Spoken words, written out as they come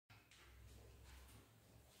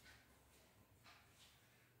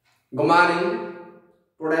Good morning.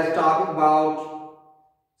 Today's topic about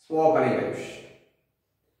spoken English.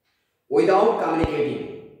 Without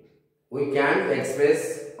communicating, we can't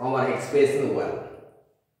express our expression well.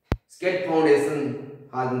 S.K.EDU Foundation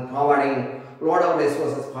has been providing a lot of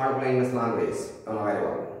resources for English language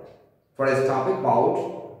available. Today's topic about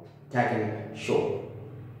taking show.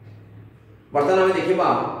 बर्तमान आम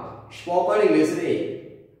देखा spoken English रे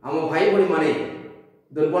आम भाई भाई माने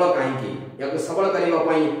दुर्बल कहीं या सबल करने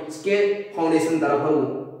S.K.EDU फाउंडेशन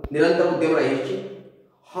तरफ निरंतर उद्यम रही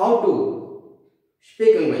how to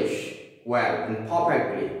speak English well and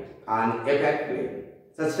perfectly and effectively.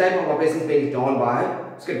 Such type of operations being done by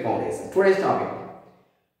S.K.EDU Foundation. Today's topic.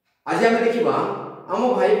 आज आम देखा आम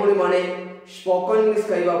भाई भाई माने स्पोकन इंग्लिश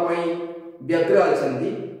करने व्यग्र अच्छा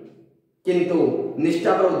किंतु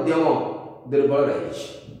निष्ठापर उद्यम दुर्बल रही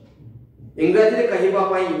इंग्राजी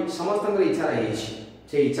कहवाई समस्त इच्छा रही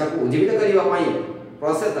से इच्छा को उज्जीवित करने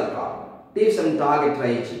प्रोसेस दरकार टिप्स एंड टारगेट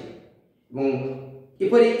रही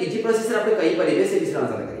इपरी इजी प्रोसेस आप कहींपर से विषय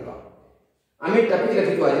आलोचना करवा आम टॉपिक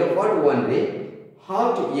रखिथु आज पार्ट 1 रे how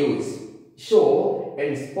to use show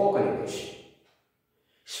and spoken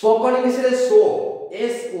English रे शो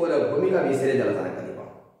एस और भूमिका विषय आलोचना करवा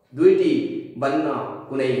दुईटी बन्ना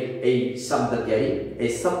कुनै ए शब्द तैयारी ए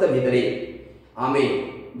शब्द भितरे आमे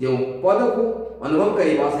जो पद को अनुभव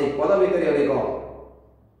करवा से पद भितर अनेक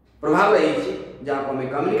प्रभाव रही जहाँ को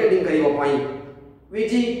कम्युनिकेटिंग करने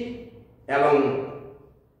विधि एवं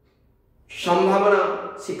संभावना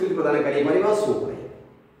स्वीकृति प्रदान कर शो करे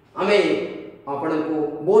आमे आपण को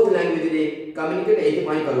बोथ लैंग्वेज रे कम्युनिकेट एथि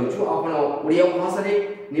करूछु आपण ओडिया भाषा रे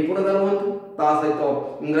निपुणता रहंतु ता सहित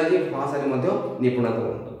इंग्रजी भाषा रे मध्य निपुणता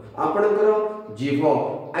रहंतु आपणकर जीव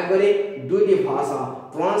आगरे दुईटी भाषा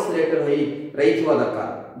ट्रांसलेटर होई रहिथिबा दरकार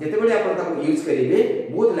जेतेबेले आपण ताको यूज करिवे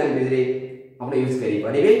बोथ लैंग्वेज रे आपण यूज करि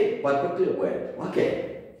परिबे perfectly well okay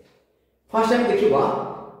first time देखिबा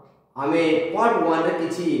आमे पार्ट 1 रे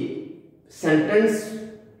किछि सेंटेंस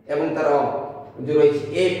एवं तार जो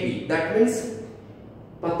रही एपी दैट मींस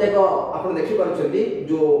प्रत्येक आपण देखि परछथि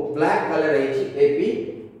जो ब्लैक कलर रही एपी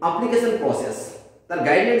एप्लीकेशन प्रोसेस तार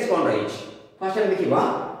गाइडलाइंस कोन रही फर्स्ट टाइम देखिबा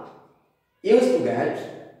used to get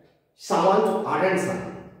someone to attention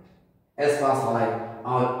as fast like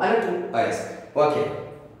or other to ask okay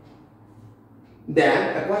then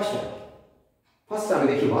a question first time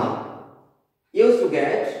देखिबा used to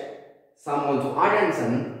get someone to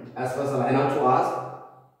attention as fast as not to ask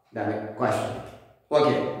then a question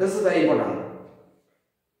okay this is very important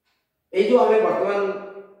ए जो हमें वर्तमान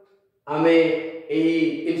हमें ए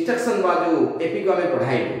instruction बा जो AP को हमें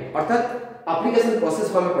पढ़ाई अर्थात एप्लीकेशन प्रोसेस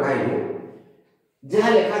को हमें पढ़ाई जहाँ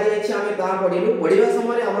लिखा जाए आम ता पढ़लु पढ़ा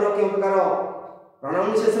समय आम के प्रकार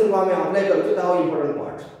प्रोनाउंसिएशन को आम अप्लाई करूँ ता इंपोर्टेंट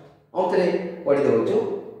पार्ट आउ थे पढ़ी दौचु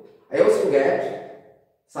I was to get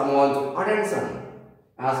someone to attention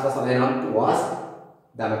as for someone to ask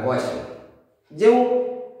the question जो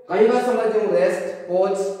कहवा समय जो rest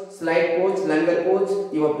pose slide pose Langer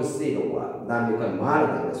pose you have to see the word then you can मार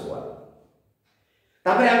this word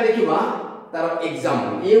तापर हम देखिबा तार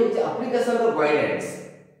example ये होचे एप्लीकेशन और गाइडेंस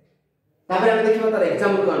तापर हम देखिबा तार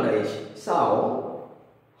एग्जांपल कोन रही so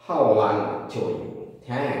how long to you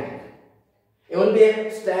thank it will be a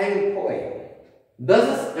staying point this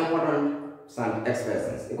is important some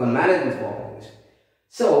expressions you can manage this problem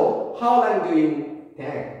so how long do you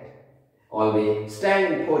thank always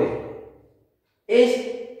staying point इस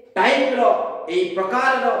type रो ए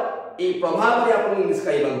प्रकार रो ए प्रभाव रे आपण English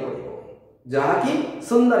कहबा पड़िबो जहा कि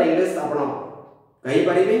सुंदर English आपण कहि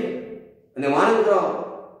परिबे ने मानकर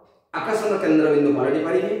आकर्षण केंद्र बिंदु पलटि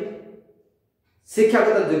परिबे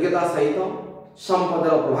शिक्षागत योग्यता सहित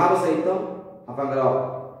संपदर प्रभाव सहित आपनकर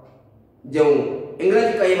जो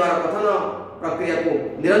इंग्रजी कहबार कथन प्रक्रिया को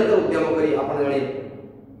निरंतर उद्यम करी आपण जने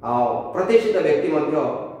प्रतिष्ठित व्यक्ति मध्य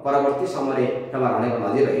परवर्ती समय हेबार अनेक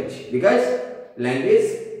नजर रही because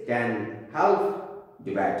language can help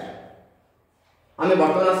debate हमें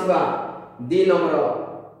वर्तमान आसीबा दी नंबर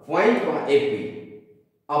पॉइंट बा AP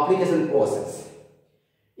application process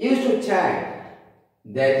used to check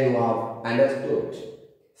that you have understood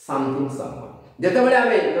something someone जते बेले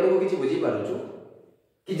हमें जणको किछि बुझी पारुछु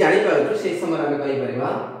कि जानि पारुछु से समय हमें कहि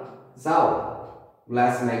परिबा जाओ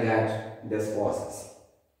let's make that this process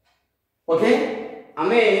okay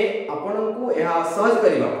हमें आपन को यह सहज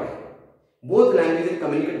करिबा पड़े बोथ लैंग्वेज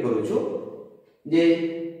कम्युनिकेट करूछु जे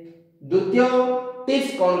द्वितीय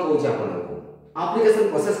टिप्स कोन कहूची आपन को application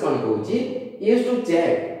process cone कहूची used to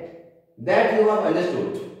check that you have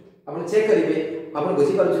understood आपन चेक करिवे आपन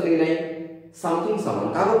बुझी पारुछन कि नै समथिंग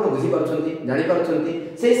समवन का आपन बुझी पारुछंती जानि पारुछंती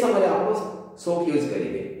से समय आपन सो यूज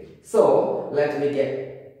करिवे so let me gate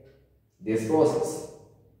this process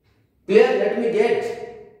Clear? Let me get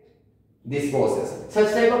this process.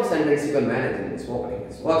 Such type of sentence you can manage in spoken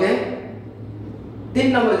English. Okay?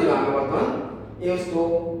 3 number दिवा हमें वर्तमान use to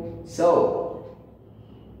show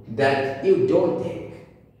that you don't think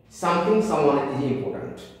something someone is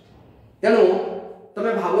important. तेणु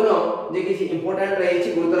तमे भावना जे किसी important रही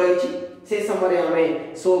गुरुतर रही से समय हमें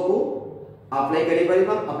शो को अप्लाई करी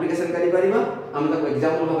परिबा एप्लीकेशन करी परिबा हम तक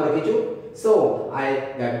एग्जांपल भाग रखिछु सो आई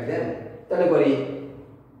गेट देम तने करी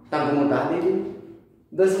ताको मोटा दे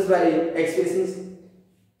this is very expressions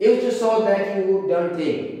used to show that you don't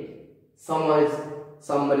think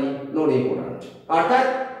somebody not important अर्थात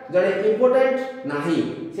जड़े important नाही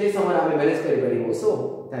से समय हमें मैनेज करी परिबो सो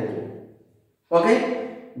थैंक यू ओके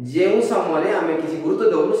जेउ समय आमे किसी गुरुत्व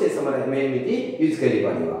दउनु से समय में एमिति यूज करि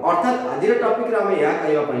परिबा अर्थात आजिर टॉपिक रे आमे या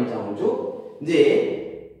कहबा पई चाहू छु जे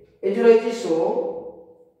ए जो रही शो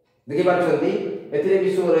देखि पारछंती एथिरे भी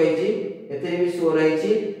शो रही छी एथिरे भी शो रही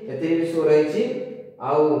छी एथिरे भी शो रही छी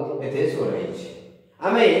आउ एथे शो रही छी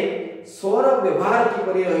आमे स्वर व्यवहार की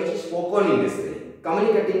परि रही छी स्पोकन इंग्लिश रे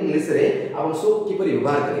कम्युनिकेटिंग इंग्लिश रे आपण शो की परि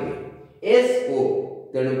व्यवहार करिवे एस ओ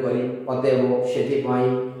तेणु करी अदेव सेति पई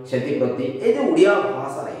सेति प्रति ए जो उड़िया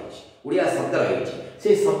भाषा रही उड़िया शब्द रही से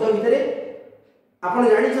शब्द भितर आपण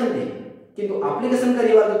जानि छथि किंतु एप्लीकेशन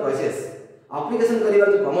करिवार जो प्रोसेस एप्लीकेशन करिवार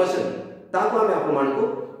जो प्रमोशन ताको हम आपण मान को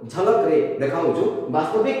झलक रे देखाउ छु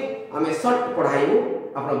वास्तविक हमें शॉर्ट पढ़ाइबो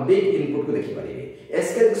आपण बिग इनपुट को देखि परिबे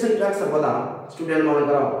S.K.EDU-TRACK सर्वदा स्टूडेंट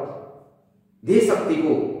मानकर धी शक्ति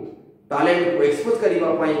को टैलेंट को एक्सपोज करिवा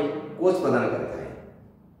पई कोच प्रदान करता है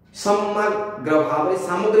समग्र भाव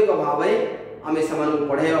सामग्रिक भाव आमे समान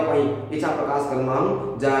पढ़ाइबा पई इच्छा प्रकाश करना हम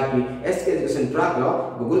जहा कि S.K.EDU-TRACK रो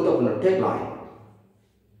गुरुत्वपूर्ण टैगलाइन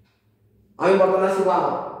आमे वर्तमान सुबा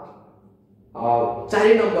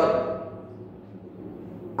 4 नंबर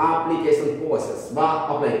application process বা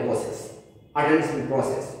apply process attention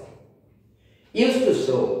process used to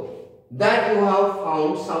show that you have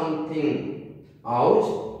found something out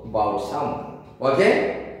about someone okay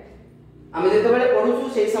आमे जेते बेले पढु छु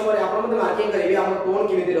सेही समय आपण मते मार्किंग करिवे हम टोन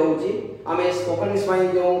केमिति रहउची आमे स्पोकन इंग्लिश पाई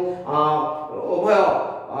जो उभय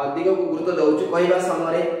दिग को गुरुत्व दउ छु कहबा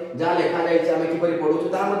समय जा लेखा जाय छै आमे किपरि पढु छु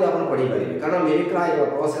ता मते आपण पढि परिबे कारण may be try your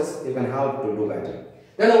process you can how to do that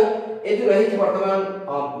तेनो ए जो रही वर्तमान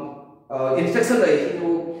इंस्ट्रक्शन रही जो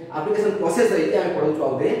एप्लीकेशन प्रोसेस रही आमे पढु छु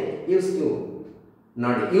आउते यूज टू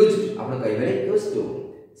नॉट यूज्ड आपण कहबे use to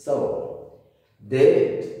so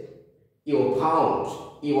that you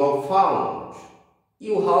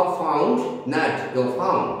have found not you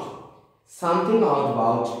found something out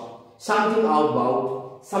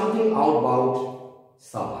about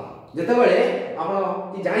someone जेते बेले आपण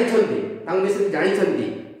की जानि छंती तांग विषय जानि छंती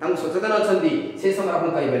तांग सचेतन अछंती से समय आपण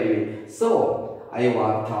कहि परिबे सो I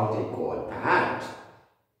worked out a good fact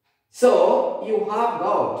so you have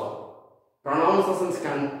got pronunciations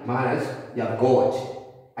can manage you have got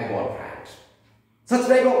a good fact such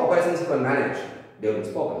type of operations you can manage during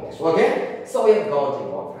spoken English okay so you have got a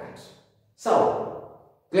good fact so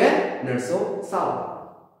clear not so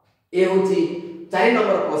ए होची 4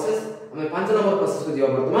 number process हमें 5 number process को दिया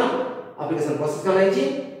वर्तमान application process का नहीं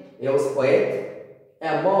ए was quite a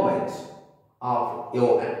moment of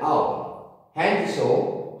your and our hand to show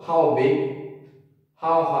how big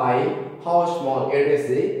how high how small it is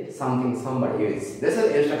something somebody is this is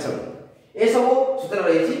instruction ए सब सूत्र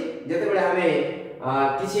रही छी जेते बेले हमें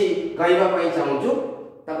किछि कहबा पई चाहू छु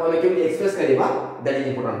ताको हमें केमि एक्सप्रेस करबा that is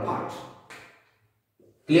important part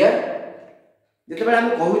clear जेते बेले हम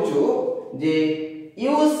कहू छु जे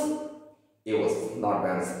use not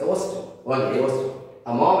balance it was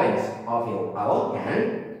a moment of our hand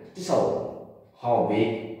to show how big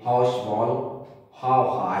how small how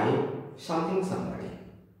high something somebody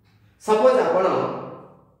suppose आपण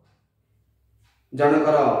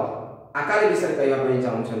जनकर आकार विषय कहबा पई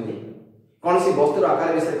चाहू छथि कोन सी वस्तुर आकार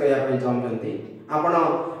विषय कहबा पई चाहू छथि आपण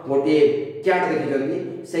गोटे कैट देखि जंती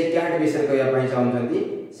से कैट विषय कहबा पई चाहू छथि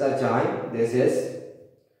सच आई दिस इज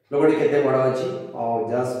लोगडी केते बडा अछि और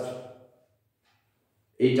जस्ट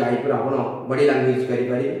ए टाइप रा आपण बॉडी लैंग्वेज करि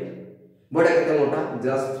पारि बडा केते मोटा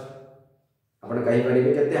जस्ट आपण कहि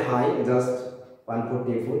परिबे केते high just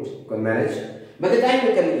 140 foot can manage but the time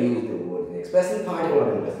you can use the word the expression part or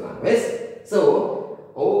in this language so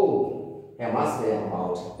oh he must be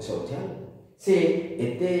about so tell से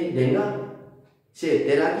एते डेंगा से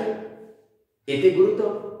एते रागी एते गुरुत्व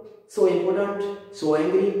so important so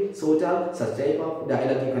angry so tall such type of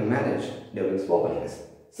dialogue you can manage during spoken English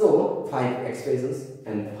so 5 expressions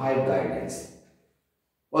and 5 guidelines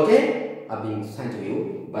okay are being sent to you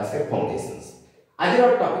by Set Foundations आज रो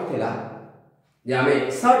topic थिला जे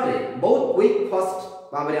हमें short रे बहुत quick fast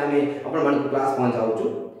भाबरे हमें अपन मन को class पहुंचाउ छु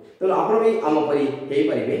तेणु आपण भी आम परी हेई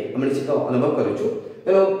परिबे हम निश्चित अनुभव करूछु।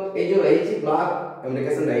 तेणु ए जो रही ब्लॉक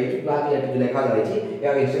कम्युनिकेशन रही ब्लॉक या जो लिखा रही या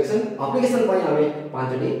इंस्ट्रक्शन एप्लिकेशन पई हमें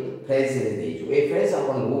पांचटी फ्रेज देइछु। ए फ्रेज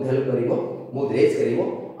आपण बहुत हेल्प करिवो, बहुत रेज करिवो,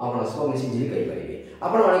 आपण सब मिसी जी करि परिबे।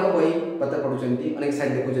 आपण अनेक बही पत्र पढुचंती, अनेक side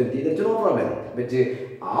देखुचंती, there is no problem but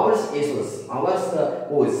ours is ours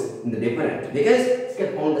was in the different because SK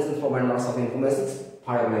foundations provide lots of information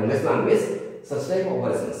for language such type of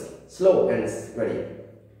operations slow and steady,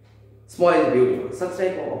 small is beautiful, such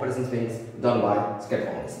type of operations being done by SK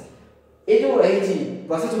foundation। ए जो रही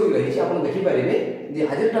process Gudi रही आपण देखि परिबे जे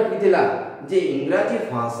आज topic थिला जे इंग्रजी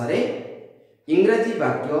भाषा रे इंग्रजी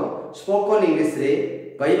वाक्य स्पोकन इंग्लिश रे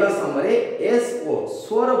कहबा समय एस ओ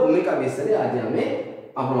स्वर भूमिका विषय रे आज हमें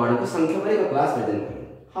आपण मान को संक्षेप रे क्लास प्रेजेंट करू।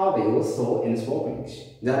 How do you so in spoken English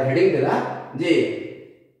जरा हेडिंग देला जे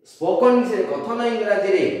स्पोकन इंग्लिश रे कथन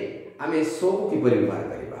इंग्रजी रे हमें सो को किपरि व्यवहार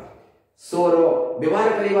करबा, सो रो व्यवहार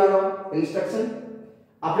करिवार इंस्ट्रक्शन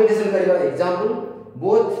एप्लीकेशन करिवार एग्जांपल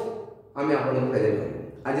बोथ हमें आपण को प्रेजेंट करू।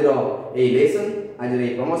 आज रो ए लेसन, आज रो ए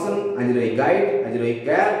प्रमोशन, आज रो ए गाइड, आज रो ए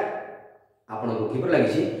केयर आपण को किपरि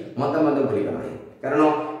लागिछि मत भूलिबा नाही। कारण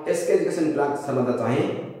एसके एजुकेशन ट्रैक सर्वदा चाहे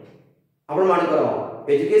आपण मानकर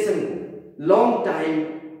एजुकेशन लॉन्ग टाइम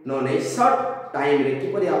न नै शॉर्ट टाइम रे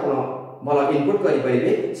किपरि आपण भल इनपुट करि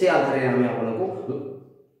परिबे से आधार रे हम आपण को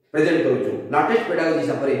प्रेजेंट करूछु, लेटेस्ट पेडागोजी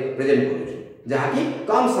हिसाब रे प्रेजेंट करूछु जहा कि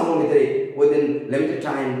कम समय भितरे with in limited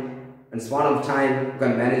time and span of time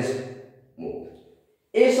can manage मोर।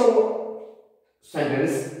 ए सब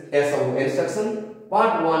सेंटेंस ए सब इंस्ट्रक्शन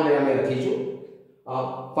पार्ट 1 रे हम रखिछु।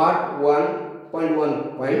 Part 1.1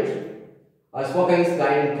 point spoken English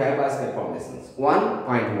guide कैपास formations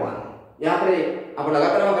 1.1 यहाँ पर आप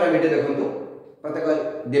लगातार भाव वीडियो देखो प्रत्येक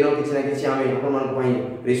दिन किसी ना कि आम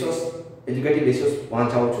रिसोर्स एजुकेटिव रिसोर्स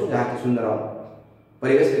पहुँचाऊ जहाँ कि सुंदर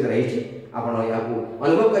परिवेश रही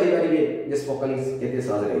अनुभव करेंगे जे स्पोकन इंग्लिश केते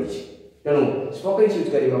सहज रही। तेणु स्पोकन इंग्लिश यूज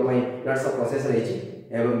करने लट्स ऑफ प्रोसेस रही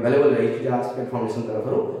अवेलेबल रही जहाँ स्पेक्ट फाउंडेशन तरफ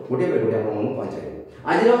गोटे पे गोटे आप पहुँचाइबे।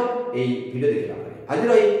 आज वीडियो देखला आज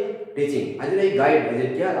टीचिंग आज गाइड एज ए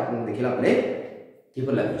केयर आप देखला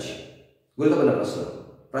किपर लगे गुरुत्वपूर्ण प्रश्न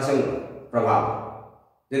प्रसंग प्रभाव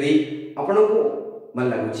यदि आपण को मन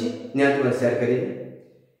लगुच निहत शेयर करेंगे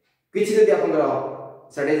किसी जब आप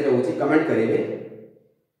स्ट्रेटेजी रोचे कमेंट करेंगे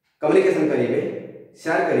कम्युनिकेशन करेंगे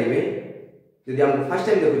शेयर करेंगे। यदि आप फर्स्ट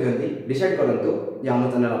टाइम देखुं डिसाइड करूँ जे आम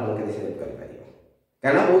चैनल आप सब्सक्राइब करें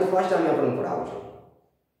क्या बहुत फास्ट आम आप पढ़ाऊ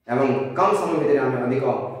एवं कम समय भितर आम अधिक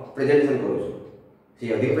प्रेजेंटेशन करूँ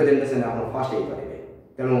अधिक प्रेजेंटेशन आप फास्ट हो पारे।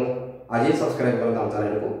 तेणु आज ही सब्सक्राइब करूँ आम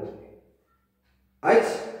चैनल को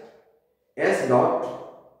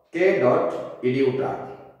S.K.EDU-TRACK,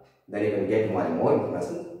 then you can get more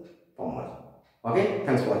information from us. Okay,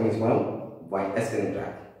 thanks for watching this one by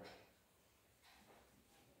S.K.EDU-TRACK.